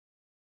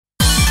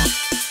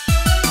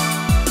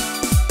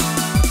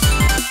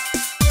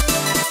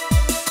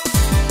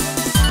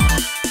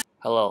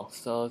Hello,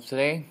 so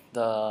today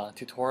the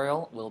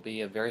tutorial will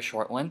be a very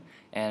short one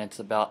and it's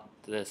about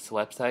this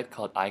website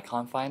called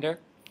Icon Finder.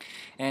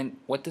 And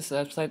what this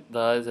website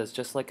does is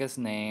just like its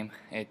name,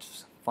 it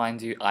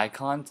finds you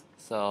icons,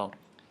 so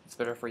it's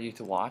better for you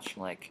to watch.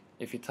 Like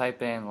if you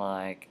type in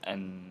like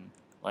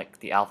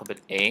the alphabet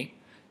A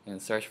and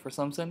search for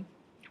something,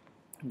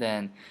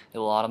 then it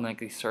will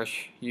automatically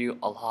search you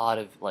a lot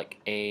of like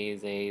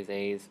A's,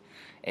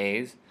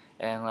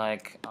 and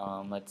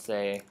let's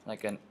say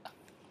like an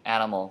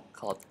animal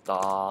called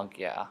dog,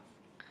 yeah,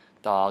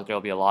 dog.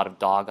 There'll be a lot of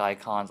dog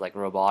icons, like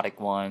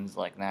robotic ones,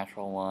 like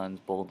natural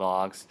ones,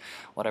 bulldogs,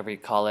 whatever you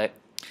call it.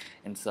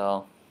 And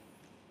so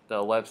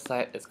the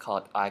website is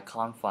called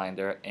Icon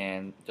Finder,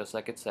 and just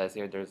like it says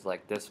here, there's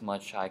like this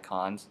much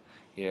icons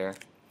here.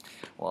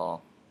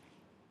 Well,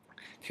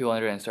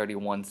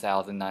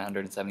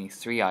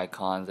 231,973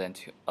 icons and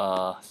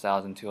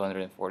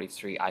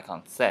 1,243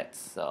 icon sets.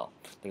 So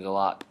there's a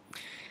lot.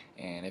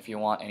 And if you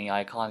want any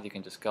icons, you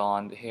can just go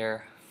on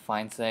here,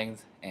 find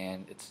things,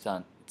 and it's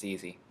done. It's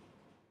easy.